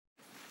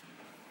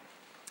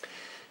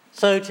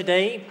So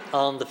today,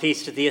 on the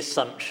Feast of the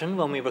Assumption,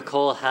 when we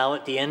recall how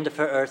at the end of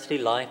her earthly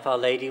life Our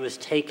Lady was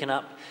taken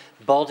up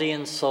body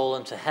and soul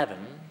into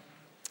heaven,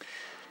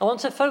 I want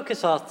to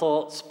focus our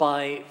thoughts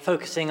by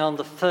focusing on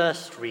the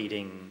first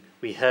reading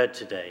we heard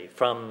today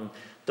from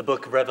the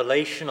book of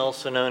Revelation,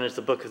 also known as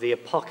the book of the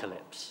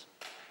Apocalypse.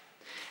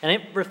 And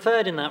it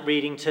referred in that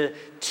reading to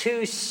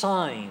two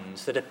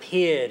signs that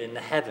appeared in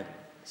the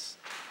heavens.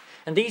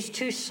 And these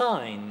two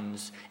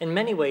signs, in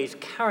many ways,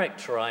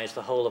 characterize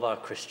the whole of our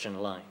Christian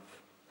life.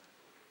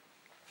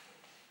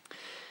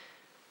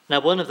 Now,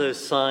 one of those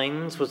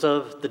signs was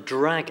of the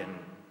dragon.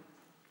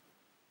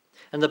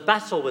 And the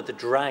battle with the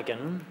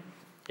dragon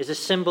is a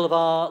symbol of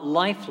our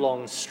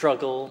lifelong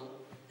struggle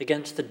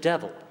against the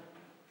devil.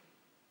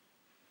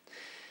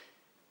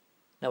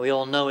 Now, we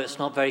all know it's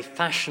not very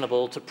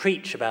fashionable to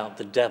preach about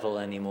the devil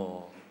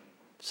anymore.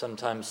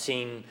 Sometimes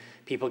seen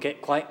people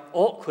get quite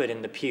awkward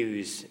in the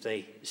pews if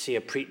they see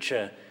a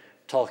preacher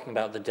talking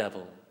about the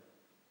devil.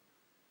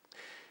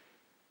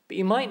 But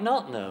you might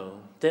not know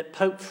that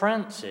Pope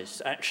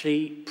Francis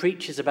actually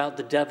preaches about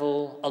the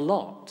devil a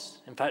lot.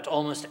 In fact,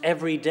 almost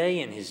every day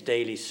in his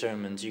daily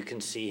sermons you can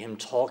see him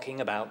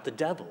talking about the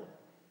devil.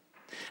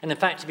 And in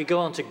fact, if you go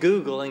onto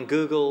Google and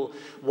Google,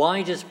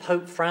 why does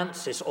Pope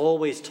Francis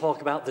always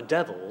talk about the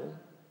devil,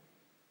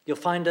 you'll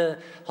find a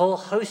whole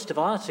host of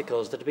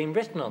articles that have been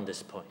written on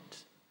this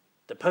point.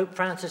 That Pope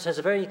Francis has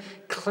a very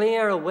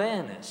clear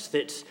awareness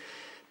that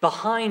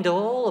behind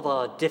all of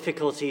our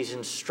difficulties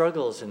and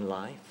struggles in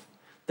life,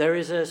 there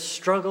is a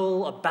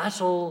struggle, a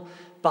battle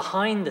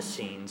behind the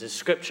scenes, as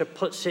Scripture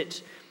puts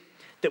it,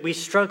 that we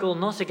struggle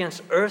not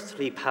against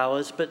earthly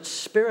powers, but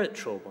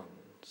spiritual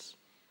ones.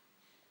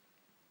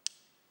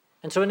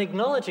 And so in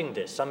acknowledging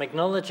this, I'm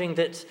acknowledging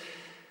that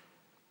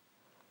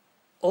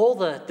all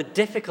the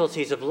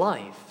difficulties of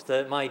life,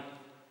 my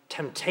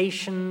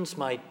temptations,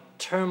 my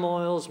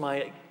turmoils,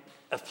 my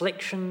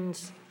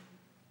afflictions,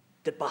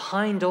 that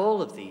behind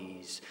all of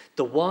these,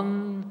 the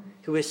one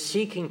who is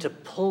seeking to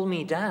pull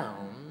me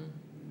down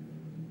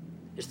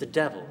is the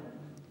devil,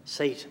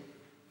 Satan.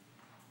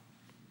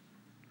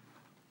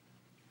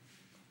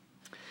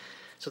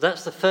 So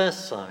that's the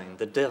first sign,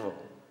 the devil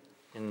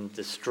in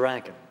this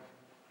dragon.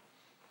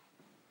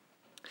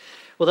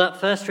 Well,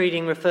 that first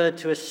reading referred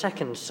to a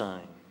second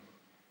sign,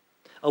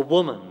 a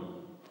woman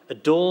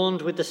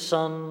adorned with the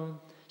sun,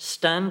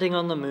 standing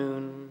on the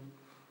moon,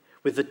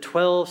 with the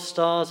 12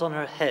 stars on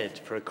her head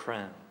for a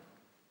crown.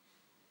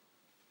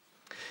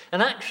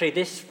 And actually,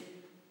 this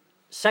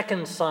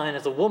second sign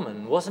of the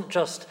woman wasn't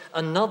just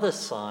another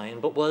sign,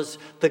 but was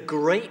the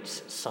great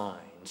sign.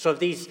 So of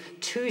these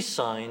two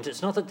signs,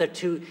 it's not that they're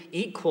two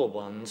equal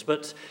ones,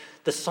 but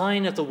the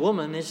sign of the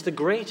woman is the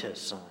greater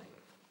sign.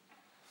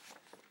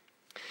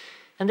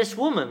 And this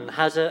woman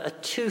has a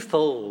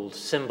twofold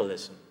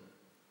symbolism.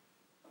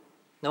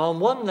 Now, on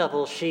one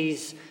level,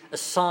 she's a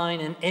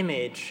sign, an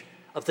image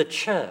of the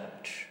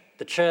church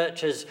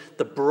as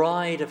the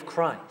bride of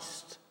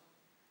Christ,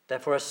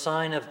 therefore a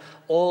sign of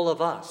all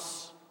of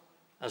us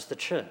as the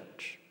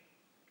church.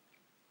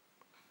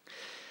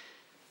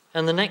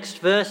 And the next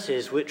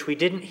verses, which we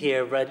didn't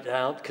hear read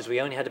out because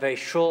we only had a very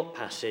short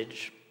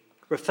passage,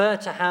 refer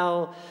to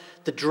how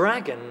the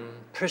dragon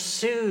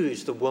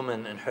pursues the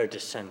woman and her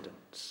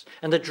descendants,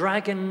 and the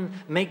dragon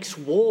makes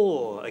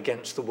war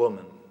against the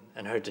woman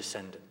and her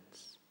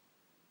descendants.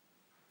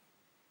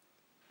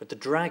 But the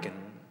dragon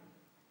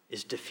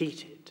is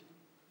defeated.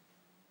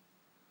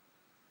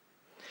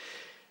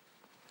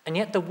 And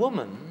yet the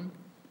woman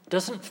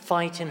doesn't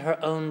fight in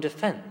her own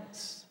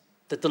defense,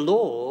 that the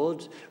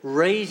Lord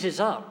raises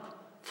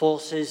up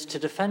forces to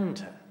defend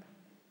her.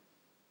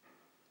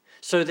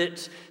 So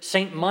that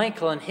Saint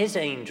Michael and his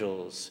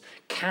angels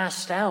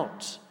cast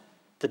out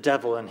the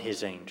devil and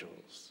his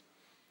angels.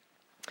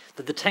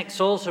 That the text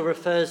also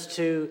refers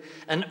to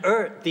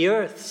the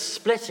earth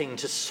splitting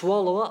to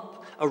swallow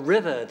up a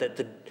river that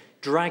the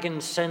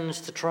dragon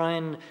sends to try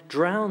and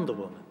drown the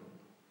woman.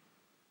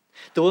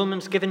 The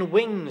woman's given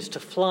wings to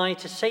fly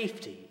to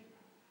safety.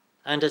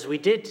 And as we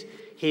did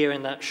hear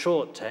in that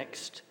short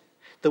text,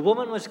 the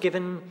woman was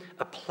given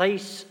a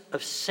place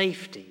of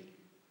safety,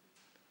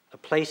 a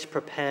place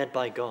prepared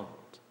by God.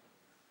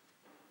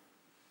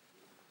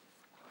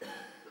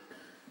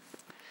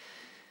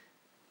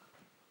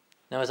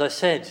 Now, as I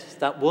said,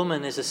 that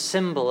woman is a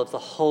symbol of the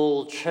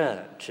whole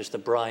church as the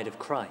bride of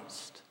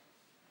Christ.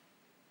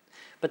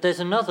 But there's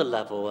another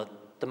level, at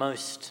the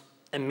most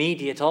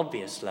immediate,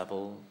 obvious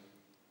level,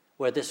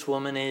 where this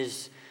woman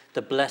is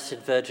the Blessed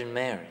Virgin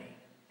Mary,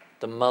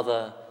 the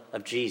mother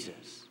of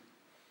Jesus.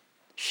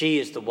 She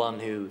is the one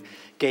who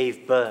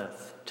gave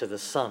birth to the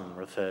Son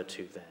referred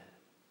to there.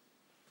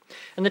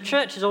 And the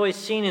church has always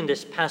seen in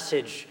this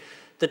passage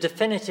the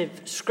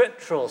definitive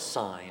scriptural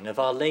sign of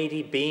Our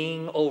Lady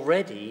being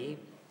already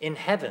in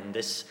heaven,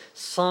 this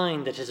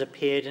sign that has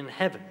appeared in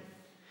heaven.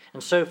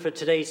 And so for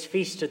today's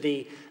Feast of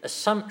the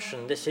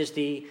Assumption, this is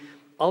the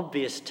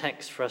obvious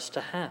text for us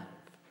to have.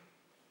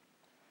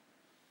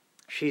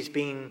 She's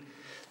been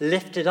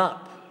lifted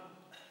up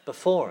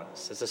before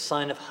us as a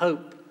sign of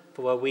hope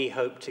for where we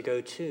hope to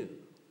go to.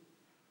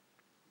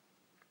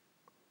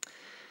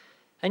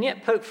 And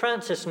yet Pope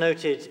Francis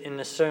noted in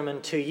the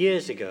sermon 2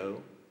 years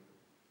ago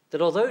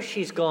that although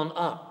she's gone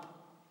up,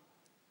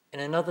 in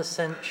another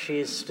sense she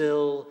is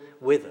still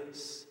with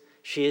us.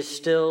 She is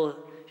still,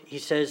 he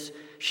says,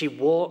 she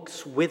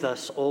walks with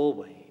us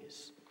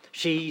always.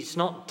 She's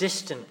not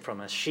distant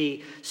from us.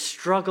 She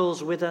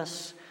struggles with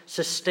us,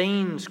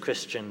 sustains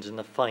Christians in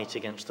the fight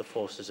against the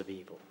forces of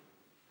evil.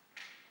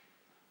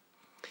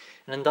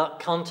 And in that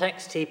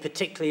context, he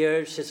particularly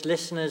urged his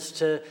listeners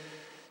to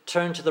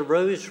turn to the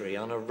rosary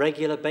on a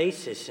regular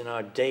basis in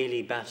our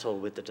daily battle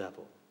with the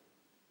devil.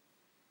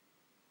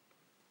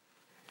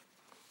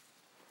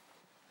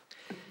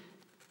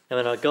 Now,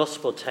 in our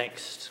gospel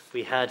text,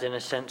 we had, in a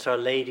sense, Our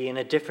Lady in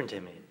a different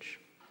image.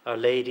 Our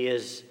Lady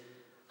as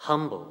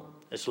humble,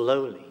 as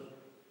lowly.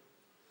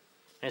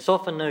 And it's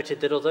often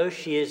noted that although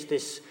she is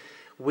this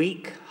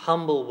weak,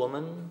 humble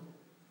woman,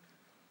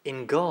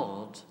 in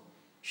God,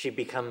 she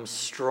becomes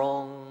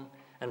strong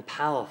and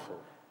powerful,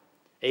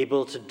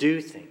 able to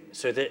do things,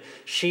 so that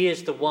she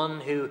is the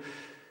one who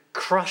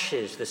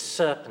crushes the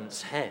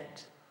serpent's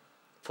head,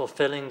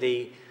 fulfilling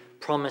the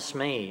promise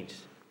made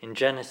in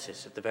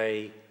Genesis at the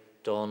very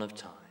dawn of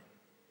time.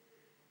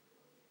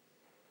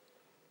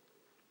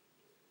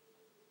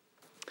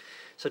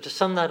 So to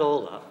sum that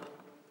all up,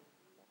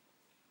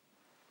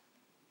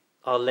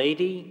 Our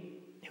Lady,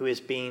 who is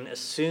being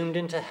assumed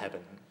into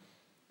heaven,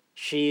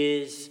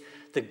 she is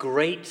the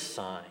great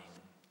sign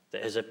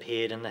that has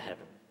appeared in the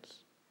heavens.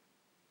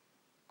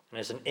 And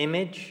as an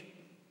image,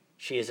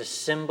 she is a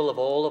symbol of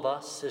all of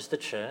us as the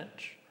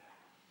church.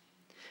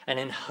 And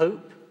in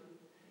hope,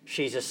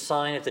 she's a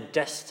sign of the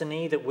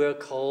destiny that we're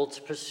called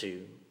to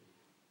pursue.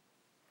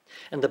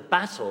 And the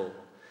battle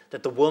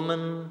that the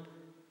woman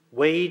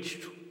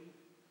waged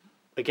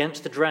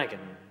against the dragon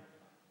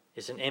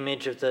is an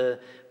image of the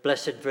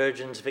Blessed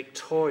Virgin's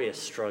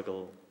victorious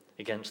struggle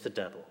against the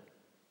devil.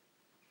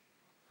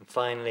 And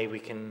finally, we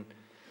can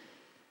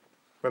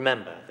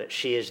remember that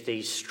she is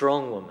the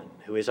strong woman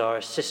who is our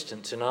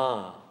assistance in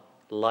our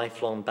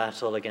lifelong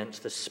battle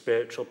against the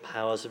spiritual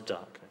powers of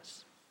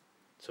darkness.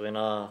 So in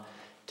our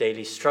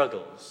daily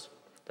struggles,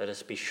 let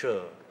us be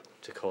sure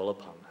to call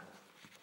upon her.